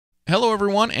Hello,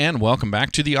 everyone, and welcome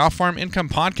back to the Off-Farm Income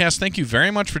Podcast. Thank you very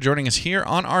much for joining us here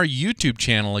on our YouTube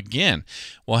channel again.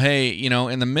 Well, hey,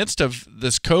 in the midst of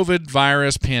this COVID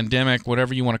virus, pandemic,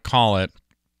 whatever you want to call it,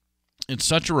 it's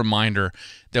such a reminder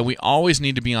that we always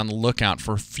need to be on the lookout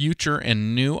for future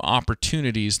and new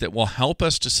opportunities that will help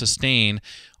us to sustain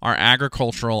our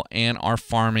agricultural and our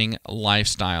farming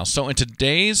lifestyle. So in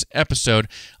today's episode,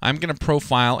 I'm going to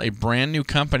profile a brand new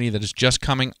company that is just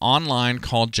coming online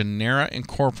called Genera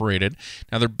Incorporated.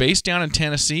 Now, they're based down in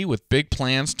Tennessee with big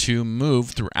plans to move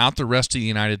throughout the rest of the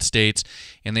United States,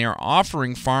 and they are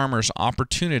offering farmers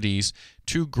opportunities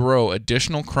to grow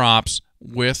additional crops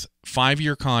with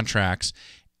 5-year contracts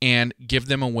and give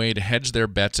them a way to hedge their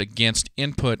bets against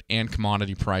input and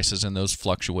commodity prices and those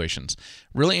fluctuations.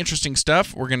 Really interesting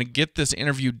stuff. We're going to get this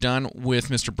interview done with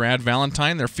Mr. Brad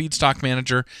Valentine, their feedstock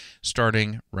manager,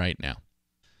 starting right now.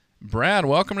 Brad,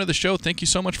 welcome to the show. Thank you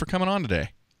so much for coming on today.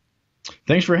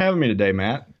 Thanks for having me today,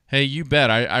 Matt. Hey, you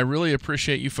bet. I really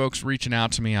appreciate you folks reaching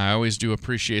out to me. I always do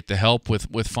appreciate the help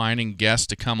with finding guests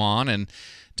to come on and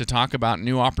to talk about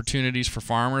new opportunities for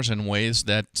farmers and ways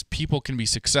that people can be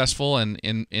successful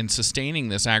in sustaining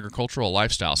this agricultural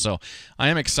lifestyle. So I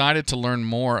am excited to learn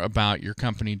more about your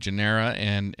company, Genera,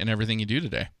 and everything you do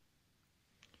today.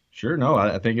 Sure. No,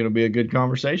 I think it'll be a good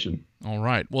conversation. All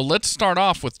right. Well, let's start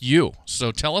off with you.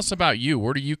 So tell us about you.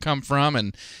 Where do you come from,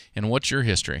 and what's your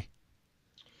history?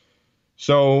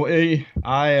 So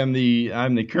I'm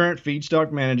the current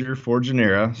feedstock manager for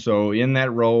Genera. So in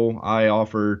that role, I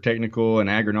offer technical and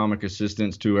agronomic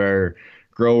assistance to our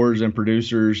growers and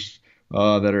producers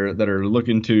that are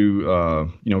looking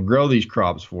to grow these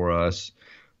crops for us.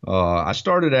 I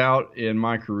started out in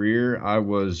my career, I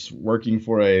was working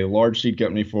for a large seed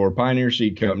company for Pioneer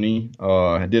Seed Company.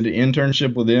 I did an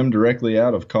internship with them directly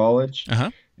out of college,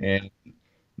 and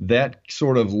that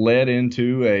sort of led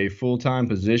into a full-time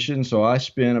position. So I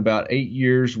spent about 8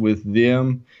 years with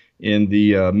them in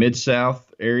the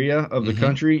Mid-South area of the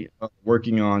country,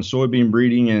 working on soybean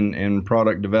breeding and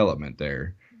product development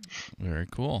there. Very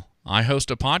cool. I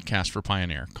host a podcast for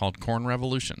Pioneer called Corn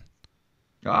Revolution.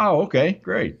 Oh, okay.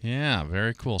 Great. Yeah,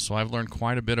 very cool. So I've learned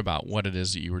quite a bit about what it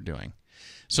is that you were doing.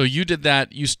 So you did that,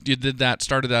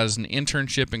 started that as an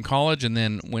internship in college and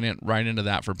then went right into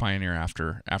that for Pioneer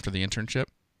after the internship?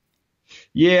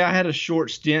 Yeah, I had a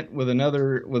short stint with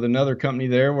another company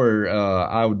there where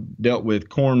I dealt with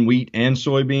corn, wheat, and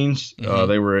soybeans.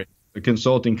 They were a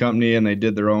consulting company, and they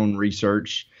did their own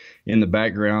research in the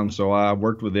background. So I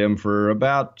worked with them for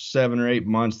about 7 or 8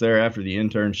 months there after the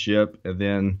internship, and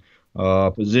then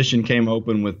a position came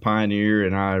open with Pioneer,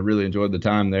 and I really enjoyed the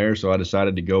time there. So I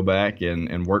decided to go back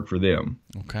and work for them.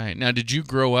 Okay. Now, did you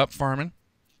grow up farming?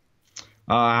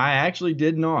 I actually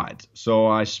did not. So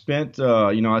I spent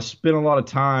a lot of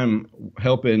time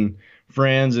helping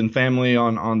friends and family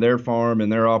on their farm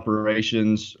and their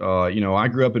operations. I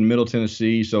grew up in Middle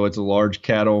Tennessee, so it's a large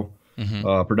cattle,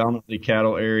 predominantly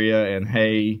cattle area and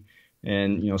hay,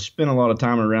 and spent a lot of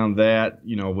time around that.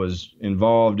 Was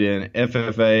involved in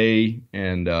FFA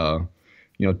and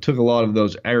took a lot of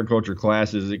those agriculture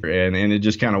classes, and it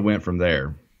just kind of went from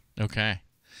there. Okay.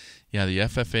 Yeah, the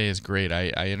FFA is great.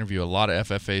 I interview a lot of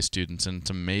FFA students, and it's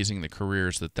amazing the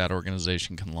careers that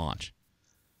organization can launch.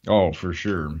 Oh, for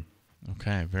sure.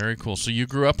 Okay, very cool. So you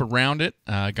grew up around it,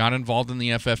 got involved in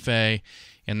the FFA,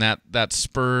 and that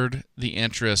spurred the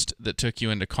interest that took you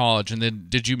into college. And then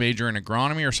did you major in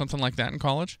agronomy or something like that in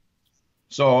college?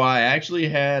 So I actually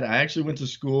went to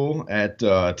school at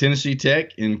Tennessee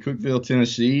Tech in Cookeville,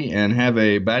 Tennessee, and have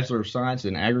a Bachelor of Science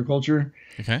in Agriculture.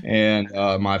 Okay. And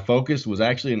my focus was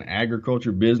actually in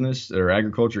agriculture business or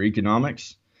agriculture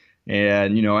economics.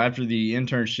 And, after the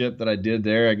internship that I did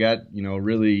there, I got,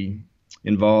 really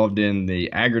involved in the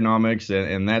agronomics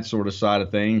and that sort of side of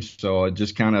things. So it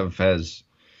just kind of has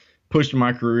pushed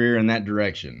my career in that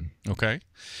direction. Okay.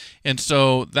 And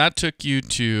so that took you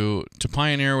to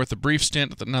Pioneer with a brief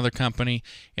stint with another company.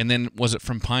 And then was it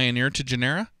from Pioneer to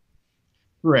Genera?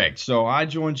 Correct. So I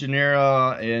joined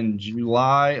Genera in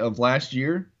July of last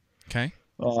year. Okay.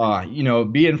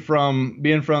 Being from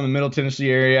the Middle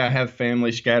Tennessee area, I have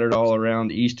family scattered all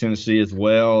around East Tennessee as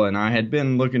well, and I had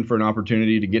been looking for an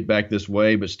opportunity to get back this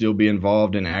way, but still be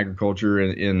involved in agriculture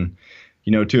in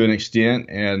to an extent,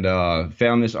 and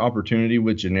found this opportunity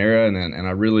with Genera, and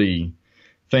I really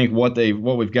think what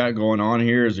we've got going on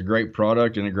here is a great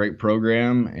product and a great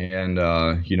program, and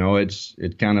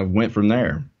it kind of went from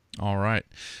there. All right.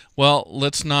 Well,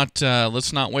 let's not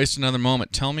waste another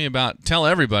moment. Tell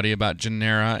everybody about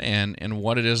Genera and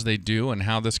what it is they do and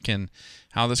how this can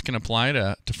apply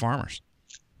to farmers.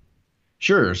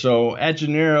 Sure. So at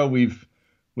Genera, we've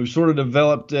we've sort of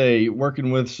developed working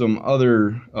with some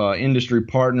other industry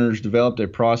partners, developed a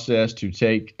process to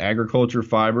take agriculture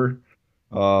fiber.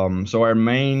 So our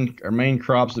main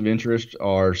crops of interest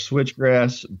are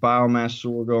switchgrass, biomass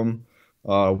sorghum.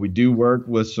 We do work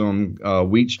with some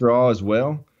wheat straw as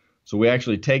well. So we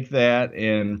actually take that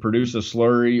and produce a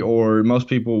slurry, or most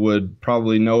people would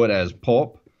probably know it as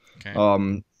pulp.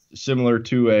 Okay. Similar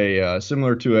to a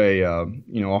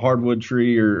hardwood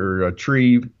tree or a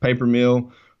tree paper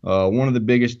mill. One of the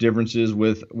biggest differences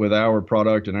with our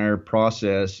product and our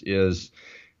process is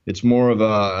it's more of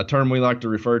a term we like to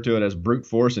refer to it as brute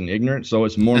force and ignorance. So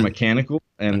it's more mechanical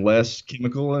and less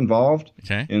chemical involved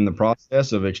Okay. in the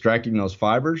process of extracting those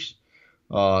fibers.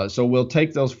 So we'll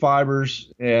take those fibers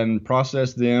and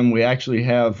process them. We actually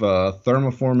have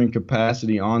thermoforming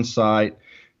capacity on site.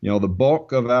 The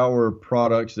bulk of our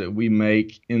products that we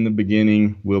make in the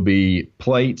beginning will be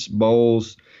plates,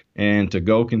 bowls, and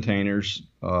to-go containers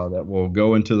that will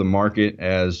go into the market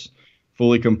as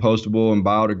fully compostable and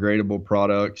biodegradable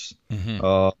products.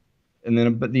 But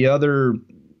the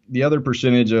other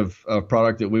percentage of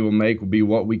product that we will make will be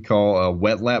what we call a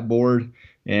wet lap board.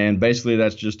 And basically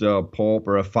that's just a pulp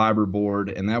or a fiber board,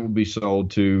 and that will be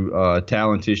sold to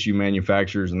towel and tissue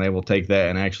manufacturers, and they will take that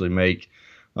and actually make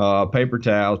paper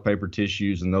towels, paper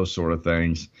tissues, and those sort of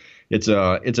things. It's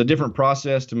a different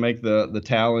process to make the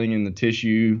toweling and the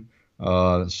tissue.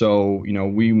 So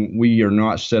we are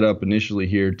not set up initially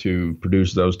here to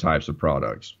produce those types of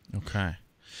products. Okay.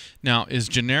 Now, is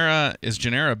Genera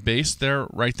based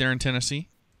right there in Tennessee?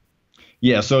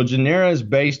 Yeah, so Genera is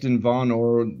based in Von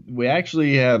Orr. We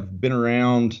actually have been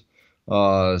around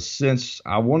since,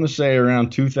 I want to say,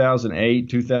 around 2008,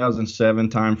 2007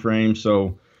 timeframe.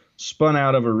 So spun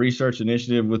out of a research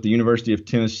initiative with the University of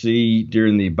Tennessee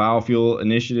during the biofuel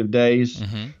initiative days.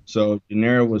 So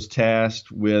Genera was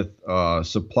tasked with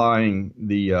supplying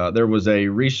there was a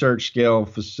research scale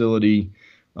facility,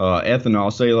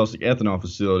 cellulosic ethanol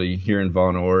facility here in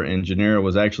Von Orr, and Genera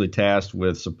was actually tasked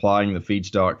with supplying the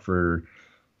feedstock for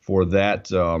that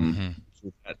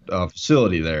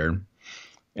facility there.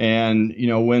 And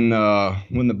when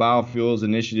the biofuels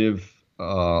initiative,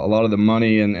 a lot of the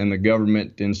money and the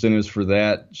government incentives for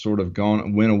that sort of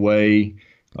went away,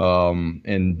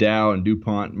 and Dow and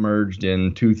DuPont merged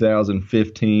in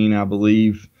 2015, I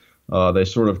believe. They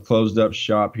sort of closed up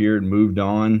shop here and moved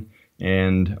on.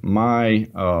 And the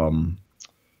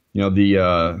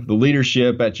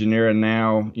leadership at Genera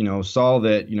now, saw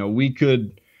that,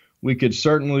 we could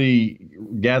certainly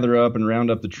gather up and round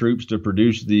up the troops to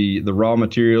produce the raw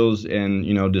materials,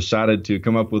 and, decided to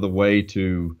come up with a way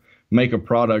to make a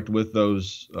product with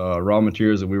those raw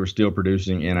materials that we were still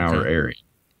producing in our area.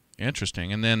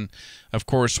 Interesting. And then, of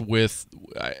course, with,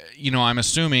 I'm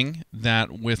assuming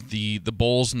that with the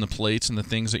bowls and the plates and the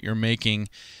things that you're making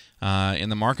in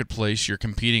the marketplace, you're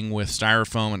competing with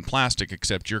styrofoam and plastic,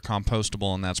 except you're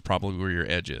compostable, and that's probably where your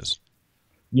edge is.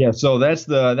 Yeah, so that's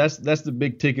the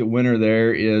big ticket winner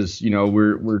there is,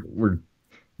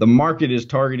 the market is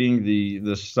targeting the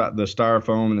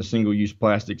styrofoam and the single-use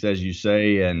plastics, as you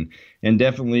say, and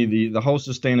definitely the whole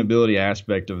sustainability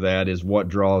aspect of that is what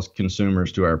draws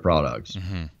consumers to our products.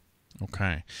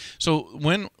 Okay. So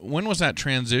when was that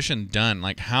transition done?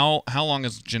 Like how long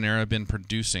has Genera been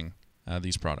producing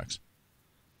these products?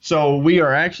 So we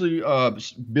are actually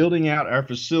building out our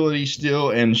facility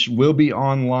still, and will be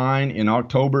online in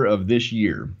October of this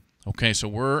year. Okay, so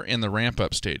we're in the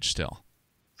ramp-up stage still.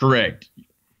 Correct.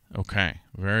 Okay,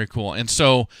 very cool. And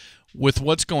so with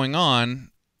what's going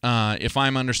on, if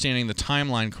I'm understanding the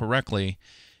timeline correctly,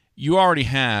 you already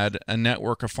had a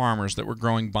network of farmers that were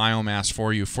growing biomass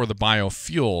for you for the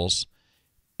biofuels,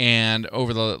 and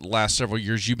over the last several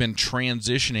years, you've been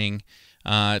transitioning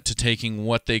to taking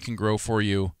what they can grow for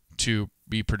you to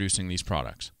be producing these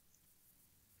products.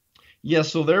 Yeah,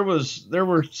 so there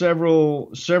were several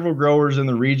growers in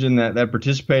the region that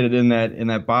participated in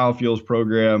that biofuels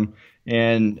program,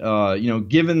 and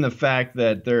given the fact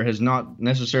that there has not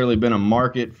necessarily been a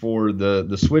market for the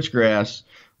switchgrass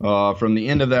from the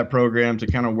end of that program to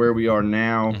kind of where we are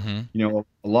now,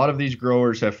 a lot of these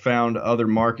growers have found other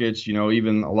markets.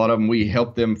 Even a lot of them, we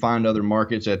helped them find other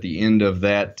markets at the end of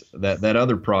that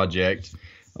other project.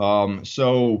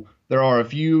 So there are a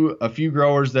few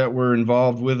growers that were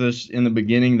involved with us in the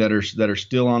beginning that are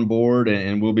still on board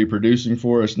and will be producing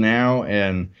for us now,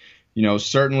 and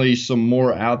certainly some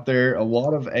more out there. A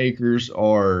lot of acres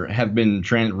have been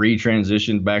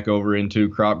retransitioned back over into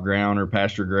crop ground or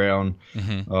pasture ground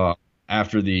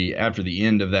after the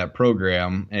end of that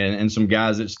program, and some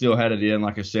guys that still had it in,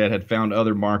 like I said, had found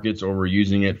other markets or were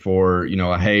using it for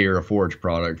a hay or a forage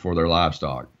product for their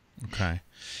livestock. Okay.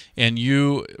 And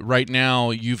you right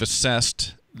now you've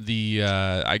assessed the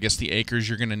I guess the acres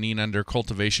you're going to need under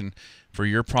cultivation for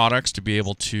your products to be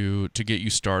able to get you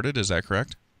started. Is that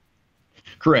correct?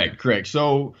 Correct.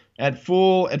 So at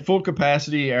full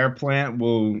capacity, our plant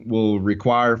will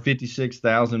require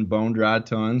 56,000 bone dry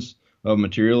tons of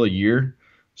material a year.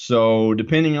 So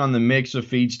depending on the mix of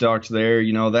feedstocks there,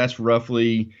 that's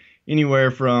roughly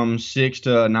anywhere from 6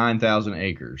 to 9,000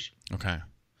 acres. Okay.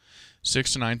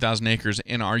 6 to 9,000 acres.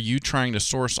 And are you trying to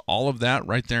source all of that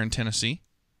right there in Tennessee?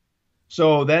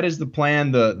 So that is the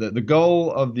plan. The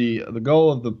goal of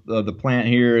the plant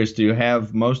here is to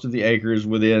have most of the acres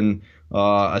within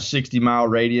a 60-mile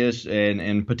radius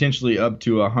and potentially up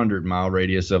to a 100-mile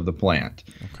radius of the plant.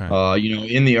 Okay.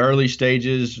 In the early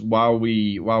stages, while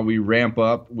we ramp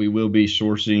up, we will be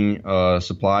sourcing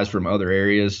supplies from other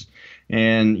areas.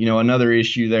 And another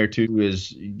issue there too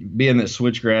is being that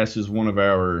switchgrass is one of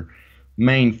our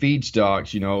main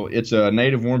feedstocks. It's a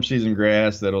native warm season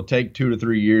grass that'll take 2 to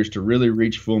 3 years to really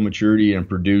reach full maturity and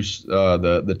produce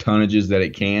the tonnages that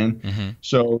it can. Mm-hmm.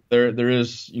 So there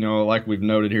is, like we've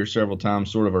noted here several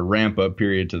times, sort of a ramp up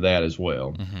period to that as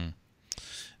well. Mm-hmm.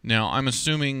 Now, I'm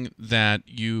assuming that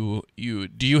do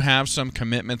you have some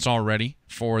commitments already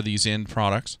for these end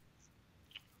products?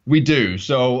 We do.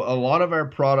 So a lot of our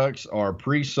products are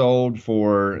pre-sold.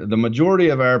 For the majority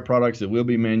of our products that we'll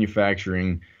be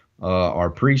manufacturing are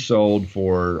pre-sold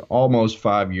for almost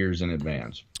 5 years in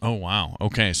advance. Oh, wow.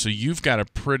 Okay, so you've got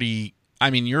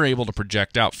you're able to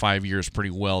project out 5 years pretty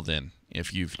well then,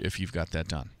 if you've got that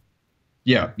done.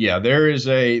 Yeah. There is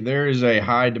a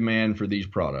high demand for these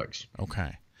products.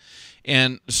 Okay.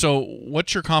 And so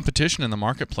what's your competition in the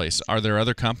marketplace? Are there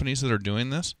other companies that are doing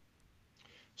this?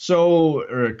 So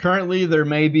currently there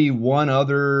may be one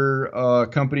other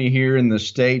company here in the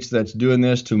States that's doing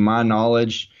this, to my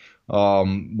knowledge.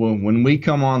 When we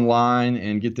come online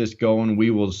and get this going,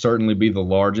 we will certainly be the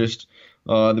largest.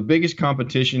 The biggest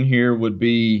competition here would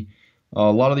be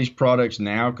a lot of these products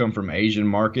now come from Asian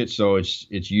markets, so it's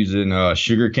using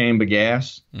sugarcane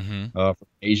bagasse from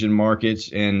Asian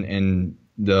markets, and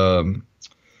the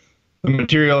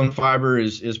material and fiber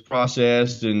is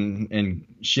processed and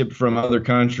shipped from other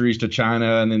countries to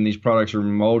China, and then these products are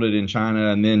molded in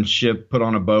China and then put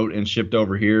on a boat and shipped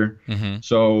over here. Mm-hmm.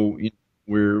 So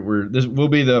this will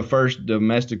be the first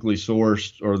domestically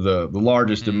sourced, or the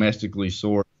largest domestically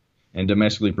sourced and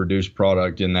domestically produced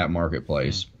product in that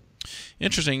marketplace.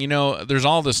 Interesting. There's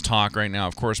all this talk right now.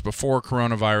 Of course, before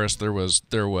coronavirus,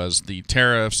 there was the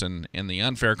tariffs and the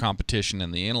unfair competition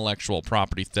and the intellectual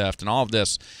property theft and all of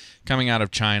this coming out of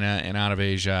China and out of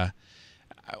Asia.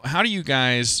 How do you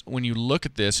guys, when you look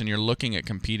at this and you're looking at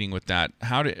competing with that,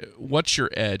 what's your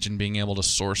edge in being able to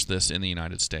source this in the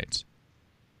United States?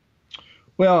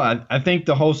 Well, I think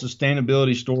the whole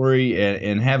sustainability story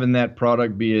and having that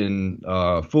product being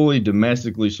fully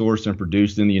domestically sourced and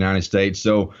produced in the United States.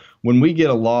 So when we get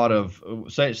a lot of,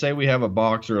 say we have a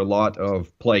box or a lot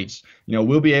of plates,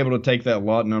 we'll be able to take that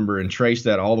lot number and trace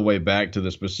that all the way back to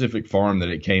the specific farm that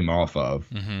it came off of.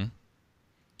 Mm-hmm.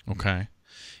 Okay.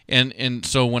 And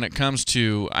so when it comes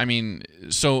to,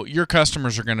 so your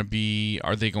customers are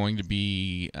they going to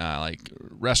be like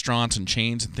restaurants and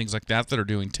chains and things like that are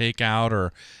doing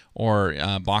takeout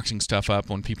or boxing stuff up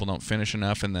when people don't finish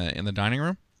enough in the dining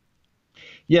room?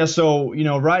 Yeah, so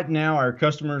right now our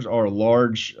customers are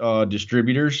large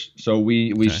distributors, so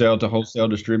we sell to wholesale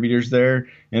distributors there,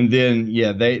 and then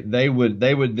they would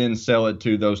then sell it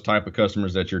to those type of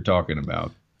customers that you're talking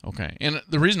about. Okay, and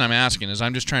the reason I'm asking is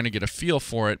I'm just trying to get a feel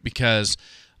for it, because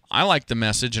I like the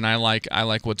message and I like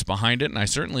what's behind it, and I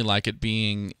certainly like it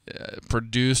being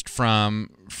produced from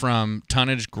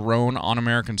tonnage grown on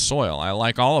American soil. I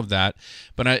like all of that,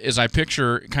 but as I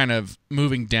picture kind of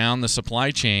moving down the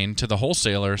supply chain to the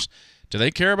wholesalers, do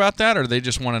they care about that, or are they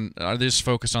just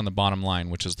focused on the bottom line,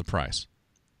 which is the price?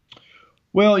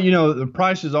 Well, the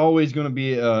price is always going to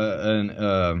be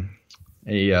an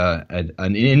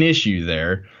issue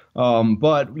there.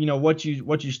 But what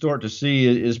you start to see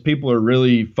is people are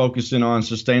really focusing on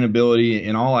sustainability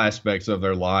in all aspects of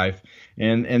their life,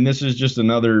 and this is just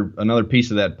another piece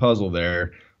of that puzzle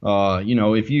there.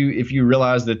 If you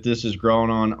realize that this is grown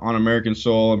on American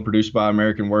soil and produced by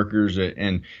American workers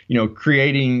and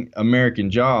creating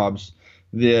American jobs,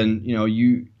 then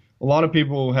a lot of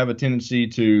people have a tendency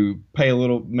to pay a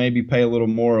little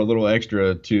more, a little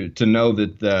extra to know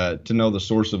the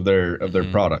source of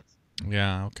their product.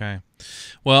 Yeah, okay.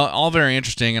 Well, all very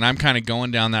interesting, and I'm kind of going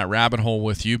down that rabbit hole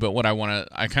with you, but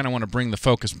I kind of want to bring the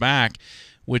focus back.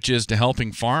 which is to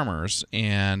helping farmers.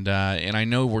 And I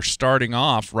know we're starting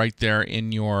off right there in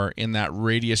that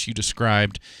radius you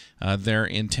described there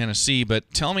in Tennessee.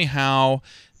 But tell me how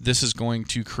this is going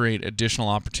to create additional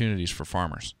opportunities for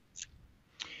farmers.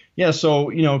 Yeah, so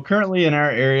currently in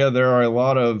our area there are a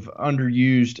lot of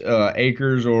underused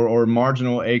acres or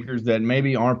marginal acres that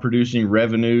maybe aren't producing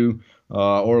revenue,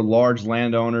 or large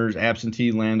landowners,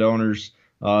 absentee landowners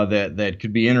that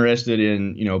could be interested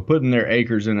in putting their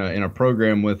acres in a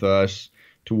program with us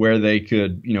to where they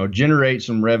could generate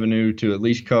some revenue to at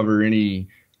least cover any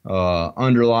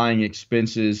underlying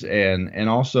expenses, and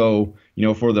also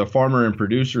for the farmer and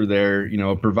producer there,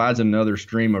 provides another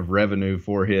stream of revenue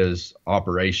for his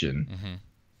operation. Mm-hmm.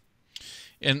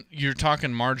 And you're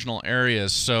talking marginal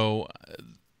areas, so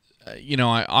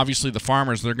obviously the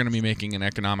farmers, they're going to be making an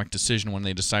economic decision when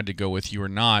they decide to go with you or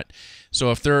not. So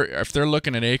if they're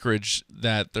looking at acreage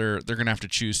that they're going to have to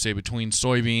choose, say between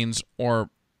soybeans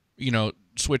or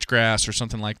switchgrass or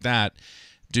something like that,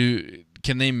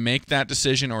 can they make that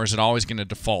decision, or is it always going to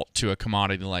default to a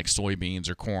commodity like soybeans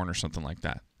or corn or something like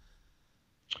that?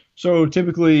 So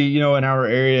typically, in our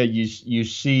area, you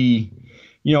see,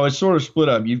 it's sort of split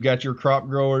up. You've got your crop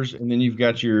growers, and then you've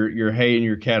got your hay and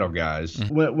your cattle guys.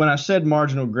 Mm-hmm. When I said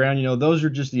marginal ground, those are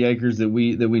just the acres that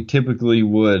we typically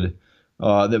would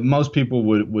that most people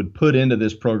would put into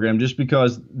this program, just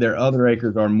because their other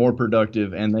acres are more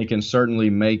productive and they can certainly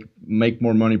make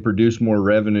more money, produce more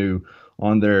revenue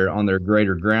on their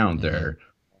greater ground there.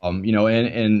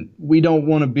 And we don't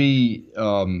want to be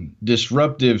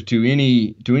disruptive to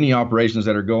any operations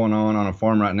that are going on a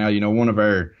farm right now. One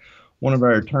of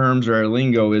our terms or our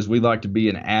lingo is we like to be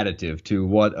an additive to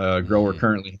what a grower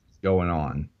currently has going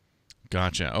on.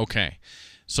 Gotcha. Okay.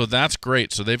 So that's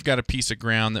great. So they've got a piece of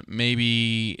ground that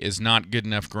maybe is not good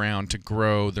enough ground to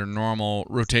grow their normal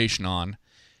rotation on.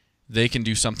 They can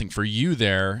do something for you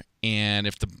there, and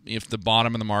if the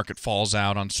bottom of the market falls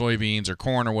out on soybeans or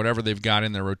corn or whatever they've got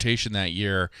in their rotation that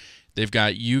year, they've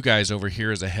got you guys over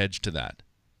here as a hedge to that.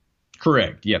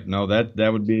 Correct. Yep. No,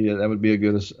 that would be a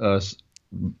good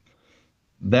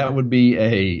that would be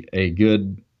a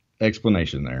good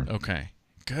explanation there. Okay.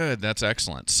 Good. That's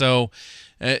excellent. So,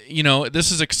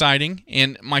 this is exciting,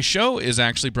 and my show is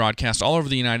actually broadcast all over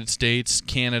the United States,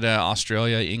 Canada,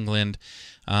 Australia, England,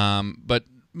 but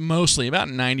mostly about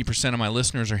 90% of my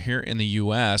listeners are here in the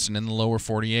U.S. and in the lower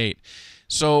 48.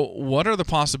 So what are the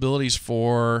possibilities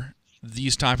for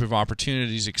these type of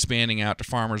opportunities expanding out to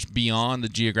farmers beyond the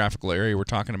geographical area we're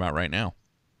talking about right now?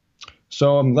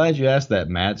 So I'm glad you asked that,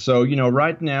 Matt. So,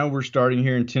 right now we're starting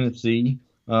here in Tennessee.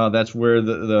 That's where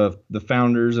the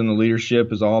founders and the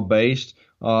leadership is all based.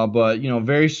 But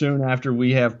very soon after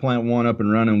we have Plant 1 up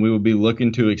and running, we will be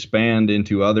looking to expand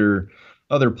into other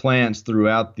plants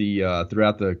throughout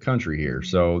the country here.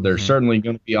 So there's certainly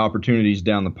going to be opportunities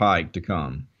down the pike to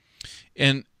come.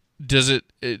 And do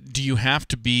you have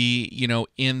to be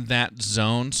in that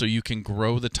zone so you can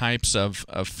grow the types of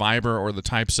fiber or the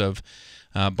types of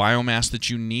biomass that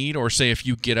you need? Or say if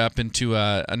you get up into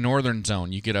a northern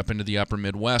zone, you get up into the upper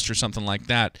Midwest or something like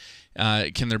that,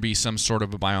 can there be some sort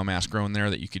of a biomass grown there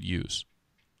that you could use?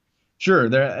 Sure,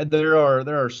 there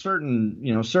are certain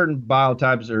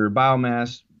biotypes or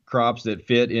biomass crops that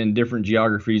fit in different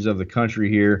geographies of the country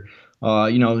here.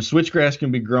 Switchgrass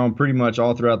can be grown pretty much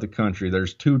all throughout the country.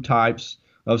 There's two types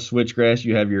of switchgrass.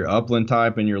 You have your upland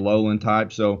type and your lowland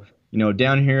type. So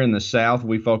down here in the South,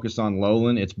 we focus on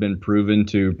lowland. It's been proven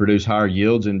to produce higher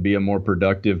yields and be a more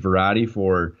productive variety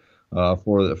for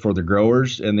the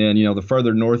growers. And then the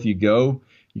further north you go,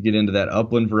 you get into that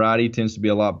upland variety. Tends to be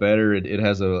a lot better. It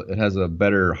has a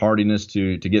better hardiness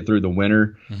to get through the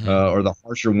winter, or the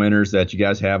harsher winters that you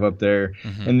guys have up there.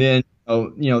 And then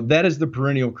that is the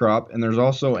perennial crop, and there's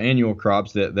also annual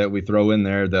crops that we throw in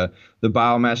there. The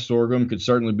biomass sorghum could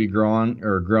certainly be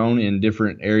grown in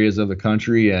different areas of the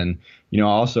country, and I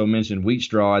also mentioned wheat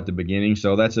straw at the beginning,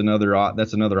 so that's another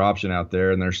option out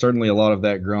there. And there's certainly a lot of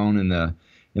that grown in the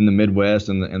Midwest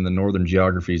and the northern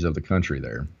geographies of the country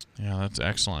there. Yeah, that's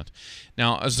excellent.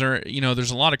 Now, is there, there's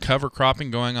a lot of cover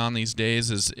cropping going on these days.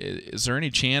 Is there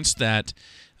any chance that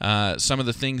some of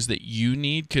the things that you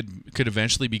need could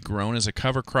eventually be grown as a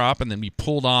cover crop and then be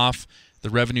pulled off the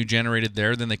revenue generated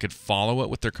there, then they could follow it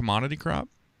with their commodity crop?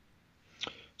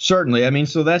 Certainly. I mean,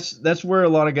 so that's where a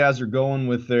lot of guys are going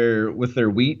with their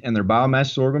wheat and their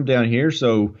biomass sorghum down here.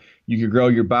 So you could grow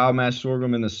your biomass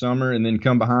sorghum in the summer and then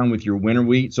come behind with your winter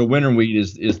wheat. So winter wheat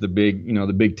is the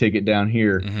big ticket down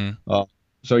here.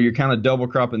 So you're kind of double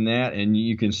cropping that, and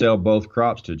you can sell both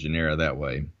crops to Genera that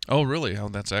way. Oh, really? Oh,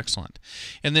 that's excellent.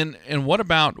 And what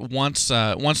about once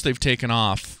they've taken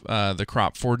off the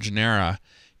crop for Genera?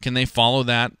 can they follow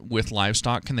that with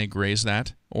livestock? Can they graze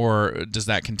that, or does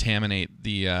that contaminate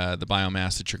the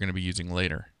biomass that you're going to be using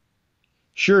later?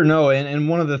 Sure, no, and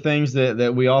one of the things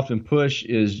that we often push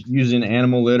is using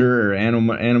animal litter or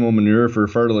animal manure for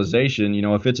fertilization.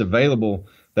 If it's available,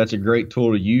 that's a great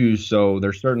tool to use. So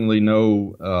there's certainly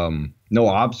no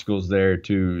obstacles there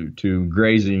to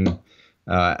grazing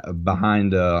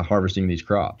behind harvesting these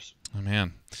crops. Oh,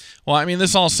 man. Well, I mean,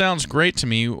 this all sounds great to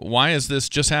me. Why is this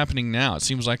just happening now? It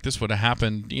seems like this would have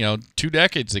happened, 2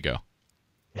 decades ago.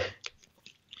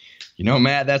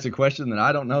 Matt, that's a question that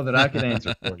I don't know that I can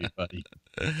answer for you, buddy.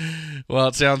 Well,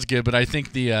 it sounds good, but I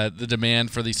think the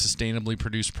demand for these sustainably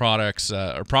produced products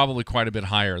are probably quite a bit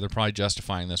higher. They're probably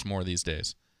justifying this more these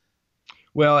days.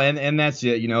 Well, and that's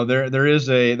it. There is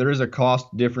a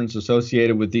cost difference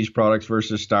associated with these products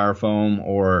versus styrofoam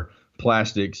or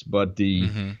plastics, but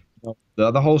the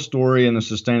whole story and the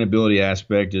sustainability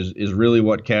aspect is really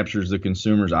what captures the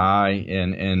consumer's eye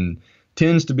and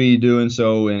tends to be doing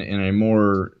so in a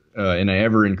more in an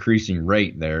ever increasing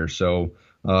rate there. So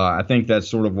I think that's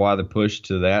sort of why the push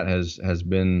to that has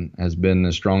been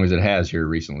as strong as it has here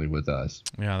recently with us.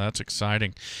 Yeah, that's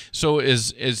exciting. So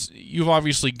is you've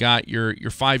obviously got your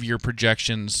 5-year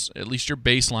projections, at least your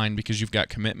baseline, because you've got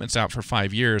commitments out for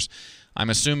 5 years. I'm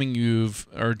assuming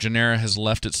Genera has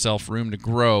left itself room to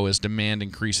grow as demand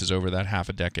increases over that half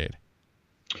a decade.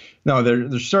 No,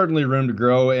 there's certainly room to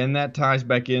grow, and that ties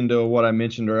back into what I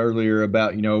mentioned earlier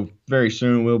about, very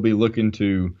soon we'll be looking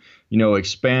to,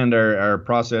 expand our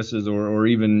processes or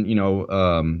even,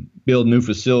 build new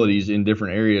facilities in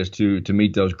different areas to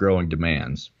meet those growing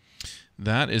demands.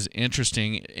 That is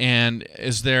interesting. And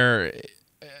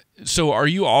so are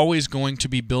you always going to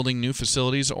be building new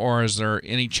facilities, or is there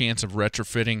any chance of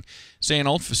retrofitting, say, an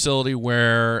old facility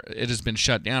where it has been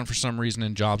shut down for some reason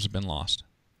and jobs have been lost?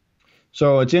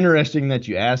 So it's interesting that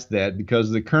you asked that,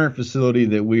 because the current facility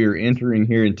that we are entering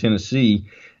here in Tennessee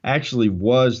actually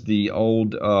was the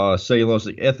old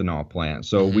cellulosic ethanol plant.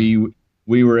 So we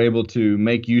were able to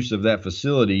make use of that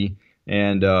facility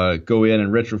and go in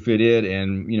and retrofit it.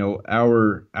 And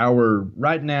our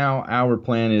right now our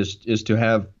plan is to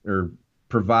have or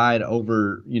provide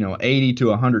over 80 to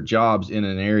 100 jobs in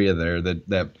an area there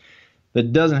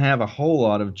that doesn't have a whole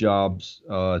lot of jobs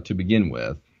to begin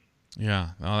with. Yeah,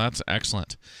 oh, that's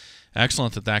excellent.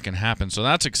 Excellent that can happen. So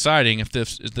that's exciting if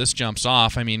this jumps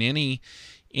off. I mean,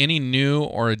 any new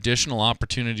or additional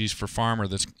opportunities for farmers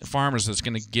that's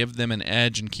going to give them an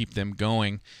edge and keep them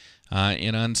going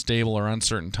in unstable or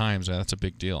uncertain times, that's a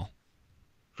big deal.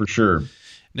 For sure.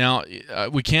 Now,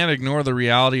 we can't ignore the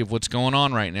reality of what's going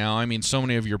on right now. I mean, so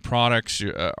many of your products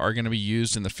are going to be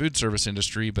used in the food service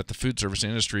industry, but the food service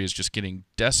industry is just getting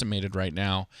decimated right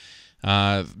now.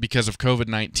 Because of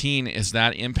COVID-19, is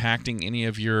that impacting any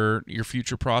of your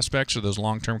future prospects or those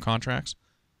long-term contracts?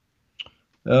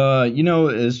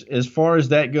 As far as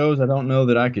that goes, I don't know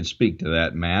that I could speak to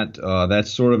that, Matt.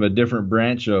 That's sort of a different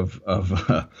branch of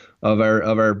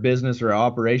our business or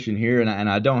operation here, and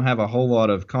I don't have a whole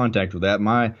lot of contact with that.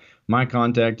 My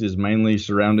contact is mainly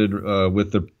surrounded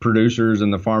with the producers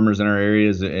and the farmers in our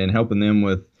areas and helping them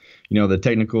with the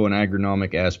technical and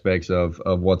agronomic aspects of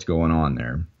what's going on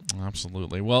there.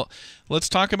 Absolutely. Well, let's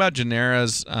talk about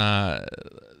Genera's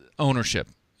ownership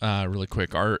really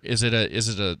quick. Is it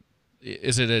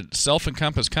a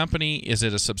self-encompassed company? Is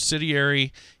it a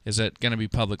subsidiary? Is it going to be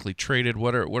publicly traded?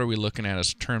 What are we looking at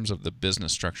as terms of the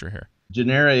business structure here?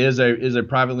 Genera is a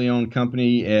privately owned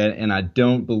company, and I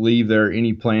don't believe there are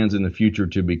any plans in the future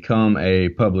to become a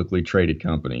publicly traded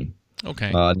company.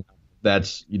 Okay.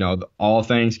 That's, all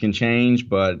things can change,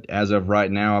 but as of right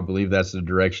now, I believe that's the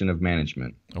direction of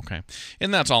management. Okay.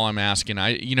 And that's all I'm asking.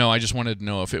 I just wanted to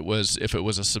know if it was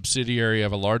a subsidiary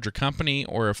of a larger company,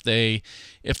 or if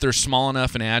they're small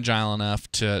enough and agile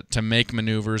enough to make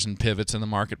maneuvers and pivots in the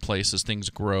marketplace as things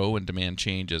grow and demand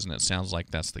changes, and it sounds like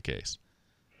that's the case.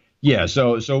 Yeah,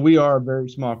 so we are a very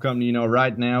small company.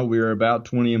 Right now we're about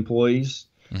 20 employees.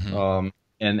 Mm-hmm.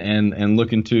 And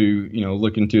looking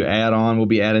to add on. We'll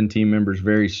be adding team members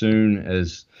very soon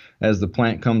as the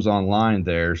plant comes online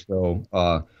there.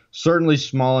 So certainly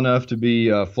small enough to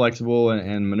be flexible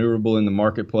and maneuverable in the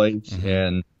marketplace, mm-hmm.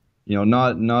 and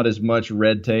not as much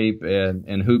red tape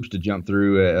and hoops to jump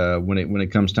through when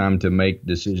it comes time to make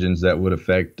decisions that would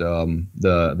affect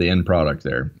the end product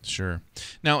there. Sure.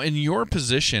 Now, in your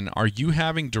position, are you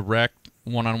having direct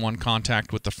one-on-one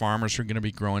contact with the farmers who are going to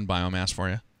be growing biomass for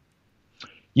you?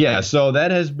 Yeah, so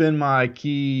that has been my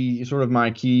key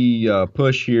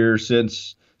push here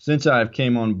since I've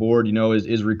came on board,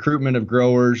 is recruitment of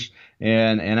growers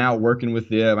and out working with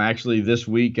them. Actually, this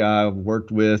week I've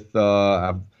worked with,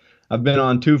 I've I've been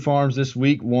on 2 farms this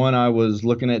week. One I was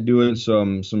looking at doing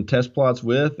some test plots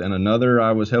with, and another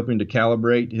I was helping to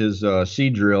calibrate his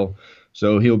seed drill,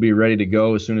 so he'll be ready to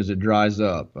go as soon as it dries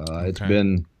up.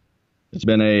 Okay. It's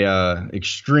been a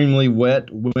extremely wet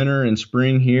winter and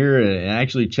spring here, and I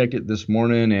actually checked it this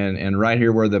morning, and right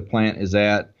here where the plant is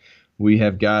at, we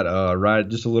have got right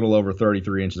just a little over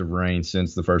 33 inches of rain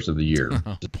since the first of the year.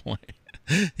 Oh boy.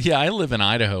 Yeah, I live in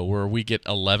Idaho where we get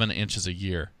 11 inches a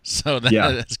year. So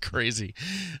that's crazy.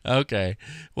 Okay.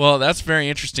 Well, that's very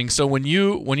interesting. So when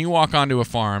you walk onto a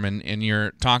farm and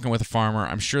you're talking with a farmer,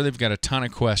 I'm sure they've got a ton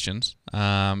of questions.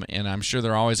 And I'm sure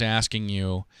they're always asking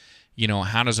you,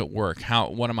 how does it work?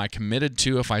 What am I committed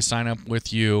to if I sign up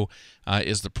with you?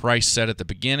 Is the price set at the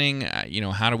beginning?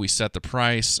 How do we set the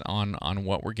price on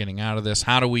what we're getting out of this?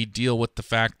 How do we deal with the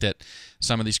fact that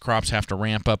some of these crops have to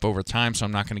ramp up over time, so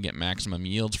I'm not going to get maximum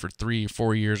yields for 3 or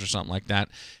 4 years or something like that?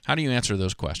 How do you answer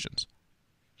those questions?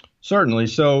 Certainly.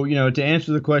 So, to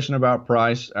answer the question about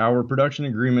price, our production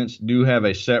agreements do have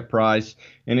a set price,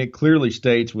 and it clearly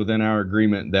states within our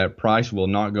agreement that price will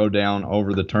not go down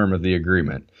over the term of the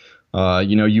agreement.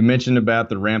 You mentioned about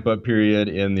the ramp up period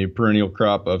in the perennial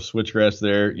crop of switchgrass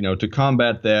there. To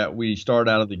combat that, we start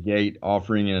out of the gate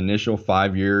offering an initial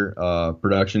 5-year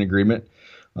production agreement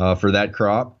for that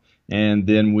crop. And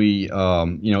then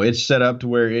it's set up to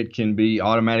where it can be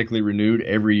automatically renewed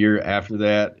every year after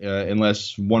that,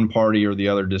 unless one party or the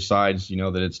other decides,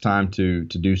 that it's time to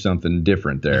do something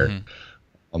different there.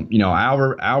 Mm-hmm.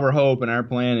 Our hope and our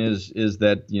plan is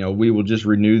that, we will just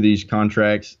renew these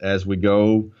contracts as we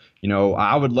go.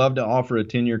 I would love to offer a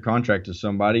 10-year contract to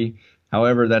somebody.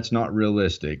 However, that's not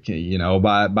realistic.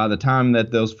 By the time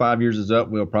that those 5 years is up,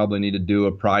 we'll probably need to do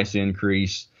a price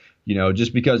increase,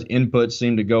 just because inputs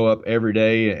seem to go up every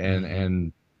day,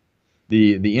 and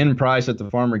the end price that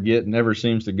the farmer get never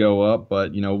seems to go up.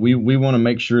 But, we want to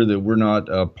make sure that we're not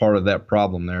a part of that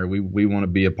problem there. We want to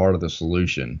be a part of the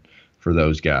solution for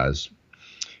those guys.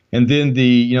 And then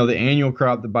the annual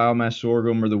crop, the biomass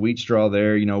sorghum or the wheat straw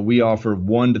there, we offer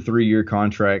 1 to 3 year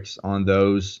contracts on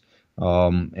those.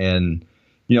 And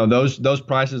those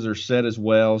prices are set as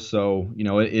well. So,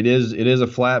 it is a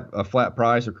flat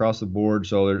price across the board.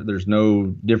 So there's no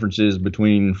differences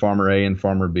between farmer A and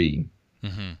farmer B.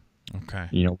 Mm-hmm. Okay.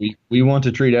 We want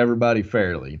to treat everybody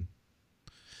fairly.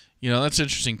 That's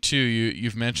interesting too.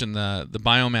 You've mentioned the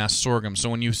biomass sorghum.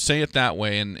 So when you say it that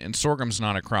way, and sorghum's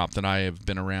not a crop that I have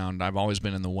been around. I've always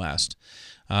been in the West.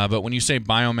 But when you say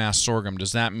biomass sorghum,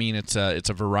 does that mean it's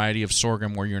a variety of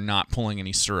sorghum where you're not pulling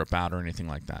any syrup out or anything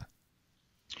like that?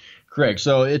 Correct.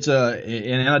 So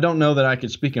and I don't know that I could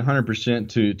speak 100%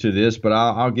 to this, but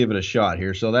I'll give it a shot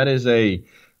here. So that is a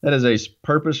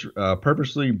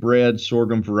purposely bred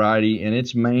sorghum variety, and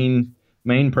its main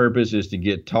purpose is to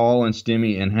get tall and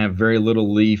stemmy and have very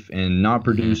little leaf and not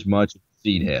produce much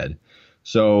seed head.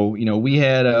 So, we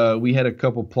had a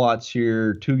couple plots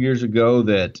here 2 years ago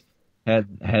that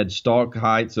had stalk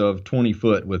heights of 20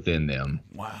 foot within them.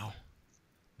 Wow.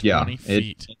 20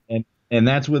 feet. And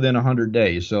that's within 100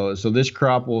 days. So this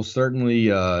crop will certainly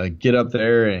get up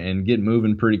there and get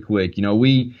moving pretty quick.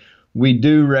 We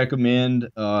do recommend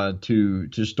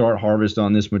to start harvest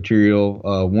on this material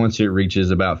once it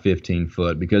reaches about 15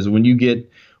 foot, because when you get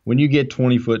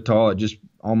 20 foot tall, it just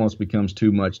almost becomes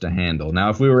too much to handle. Now,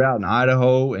 if we were out in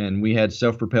Idaho and we had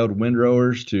self-propelled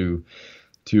windrowers to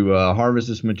harvest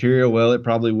this material, well, it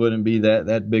probably wouldn't be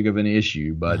that big of an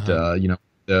issue. But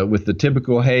with the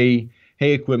typical hay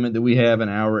equipment that we have in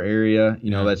our area,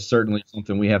 that's certainly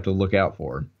something we have to look out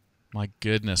for. My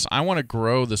goodness. I want to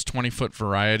grow this 20-foot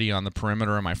variety on the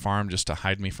perimeter of my farm just to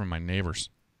hide me from my neighbors.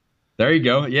 There you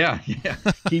go. Yeah.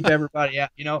 Keep everybody out.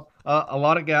 A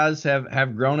lot of guys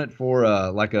have grown it for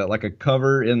like a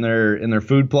cover in their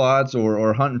food plots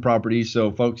or hunting properties, so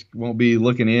folks won't be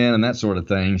looking in and that sort of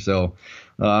thing. So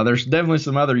there's definitely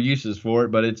some other uses for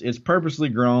it, but it's purposely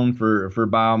grown for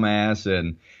biomass,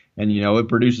 and it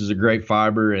produces a great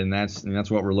fiber, and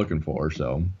that's what we're looking for.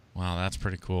 So wow, that's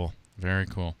pretty cool. Very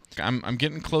cool. I'm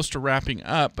getting close to wrapping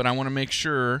up, but I want to make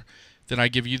sure that I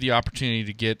give you the opportunity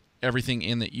to get everything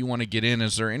in that you want to get in.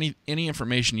 Is there any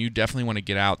information you definitely want to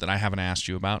get out that I haven't asked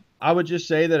you about? I would just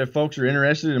say that if folks are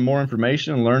interested in more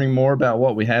information and learning more about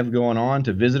what we have going on,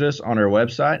 to visit us on our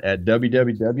website at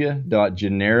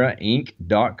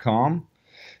www.generainc.com.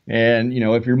 And,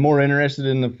 if you're more interested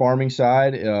in the farming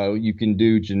side, you can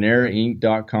do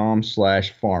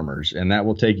generainc.com/farmers, and that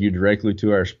will take you directly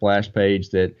to our splash page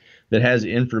that has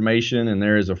information, and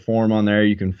there is a form on there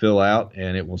you can fill out,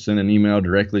 and it will send an email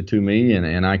directly to me,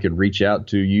 and I could reach out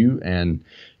to you and,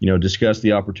 discuss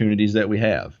the opportunities that we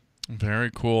have.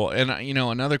 Very cool. And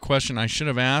another question I should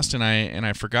have asked, and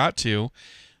I forgot to.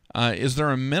 Is there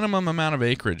a minimum amount of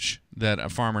acreage that a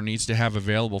farmer needs to have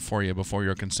available for you before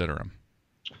you'll consider them?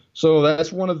 So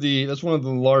that's one of the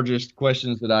largest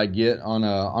questions that I get on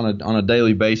a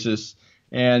daily basis.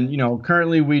 And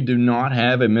currently we do not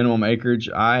have a minimum acreage.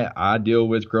 I deal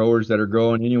with growers that are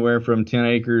growing anywhere from 10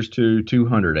 acres to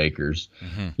 200 acres.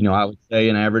 I would say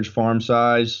an average farm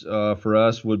size for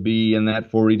us would be in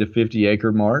that 40 to 50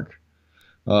 acre mark.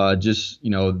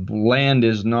 Land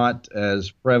is not as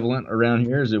prevalent around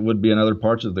here as it would be in other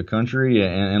parts of the country,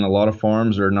 and a lot of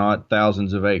farms are not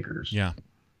thousands of acres. Yeah.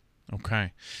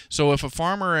 Okay. So if a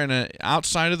farmer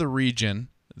outside of the region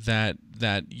that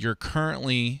you're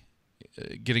currently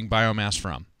getting biomass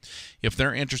from, if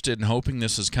they're interested in hoping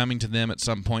this is coming to them at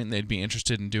some point and they'd be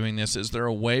interested in doing this, is there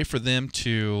a way for them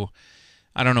to,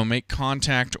 I don't know, make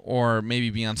contact or maybe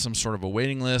be on some sort of a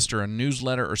waiting list or a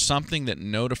newsletter or something that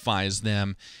notifies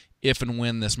them if and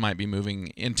when this might be moving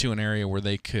into an area where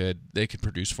they could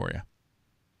produce for you?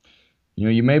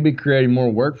 You may be creating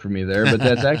more work for me there, but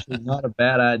that's actually not a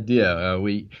bad idea.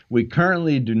 We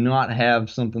currently do not have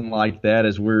something like that,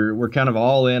 as we're kind of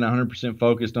all in 100%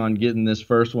 focused on getting this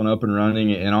first one up and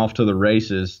running and off to the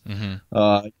races.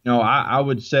 I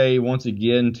would say once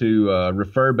again to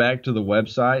refer back to the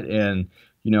website, and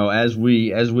as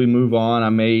we move on, I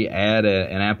may add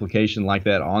an application like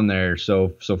that on there, so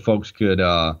folks could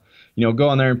go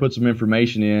on there and put some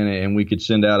information in, and we could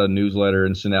send out a newsletter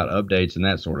and send out updates and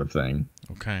that sort of thing.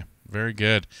 Okay, very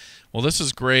good. Well, this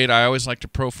is great. I always like to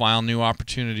profile new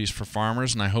opportunities for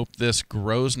farmers, and I hope this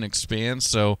grows and expands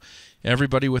so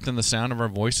everybody within the sound of our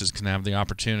voices can have the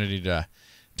opportunity to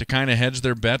kind of hedge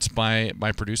their bets by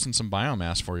producing some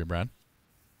biomass for you, Brad.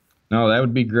 No, that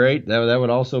would be great. That would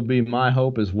also be my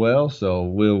hope as well. So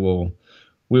we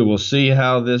will see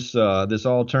how this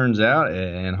all turns out,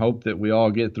 and hope that we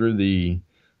all get through the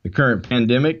current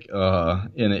pandemic in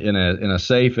a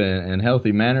safe and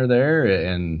healthy manner there,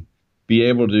 and be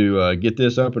able to get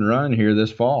this up and running here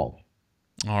this fall.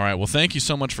 All right. Well, thank you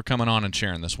so much for coming on and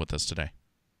sharing this with us today.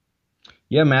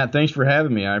 Yeah, Matt, thanks for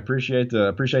having me. I appreciate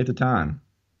the time.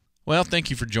 Well, thank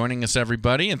you for joining us,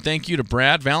 everybody, and thank you to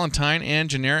Brad Valentine and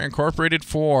Genera Incorporated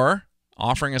for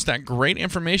offering us that great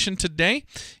information today.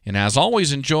 And as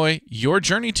always, enjoy your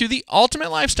journey to the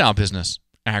ultimate lifestyle business,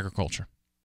 agriculture.